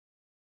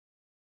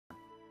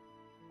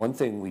One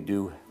thing we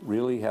do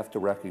really have to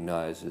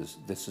recognize is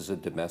this is a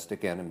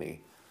domestic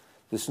enemy.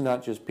 This is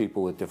not just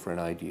people with different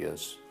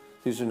ideas.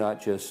 These are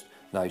not just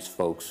nice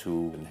folks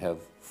who have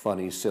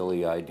funny,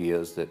 silly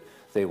ideas that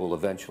they will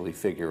eventually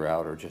figure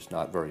out are just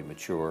not very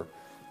mature.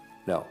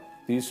 No,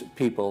 these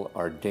people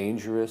are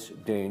dangerous,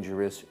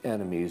 dangerous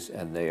enemies,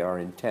 and they are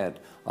intent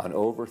on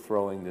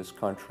overthrowing this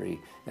country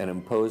and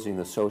imposing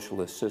a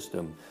socialist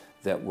system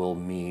that will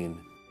mean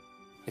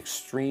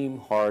extreme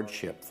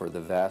hardship for the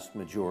vast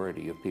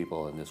majority of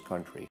people in this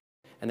country.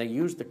 And they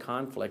use the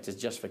conflict as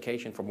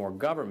justification for more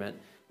government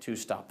to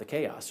stop the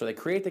chaos. So they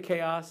create the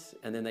chaos,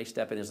 and then they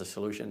step in as a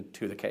solution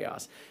to the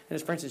chaos. And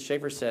as Francis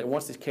Schaeffer said,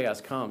 once this chaos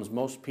comes,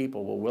 most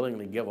people will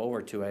willingly give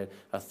over to an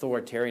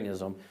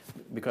authoritarianism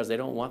because they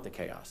don't want the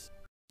chaos.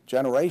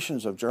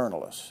 Generations of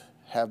journalists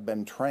have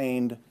been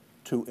trained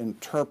to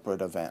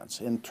interpret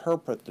events,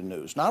 interpret the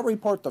news, not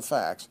report the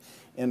facts,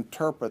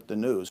 interpret the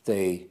news.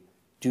 They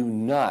do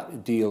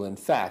not deal in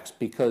facts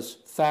because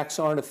facts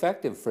aren't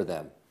effective for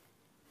them.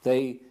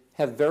 They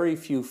have very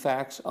few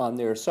facts on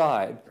their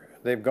side.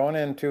 They've gone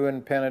into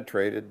and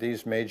penetrated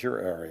these major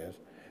areas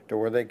to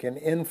where they can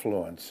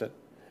influence it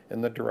in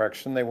the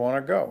direction they want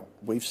to go.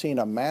 We've seen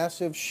a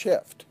massive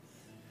shift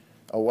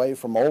away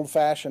from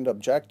old-fashioned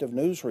objective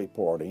news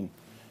reporting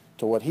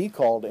to what he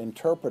called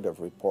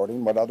interpretive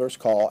reporting, what others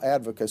call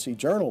advocacy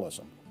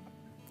journalism.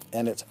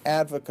 And it's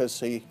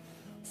advocacy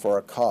for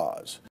a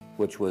cause.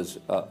 Which was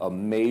a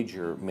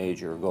major,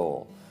 major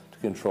goal, to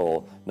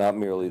control not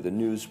merely the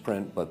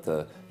newsprint, but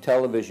the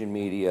television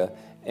media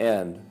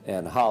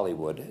and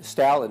Hollywood.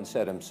 Stalin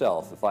said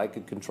himself, if I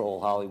could control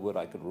Hollywood,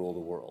 I could rule the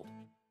world.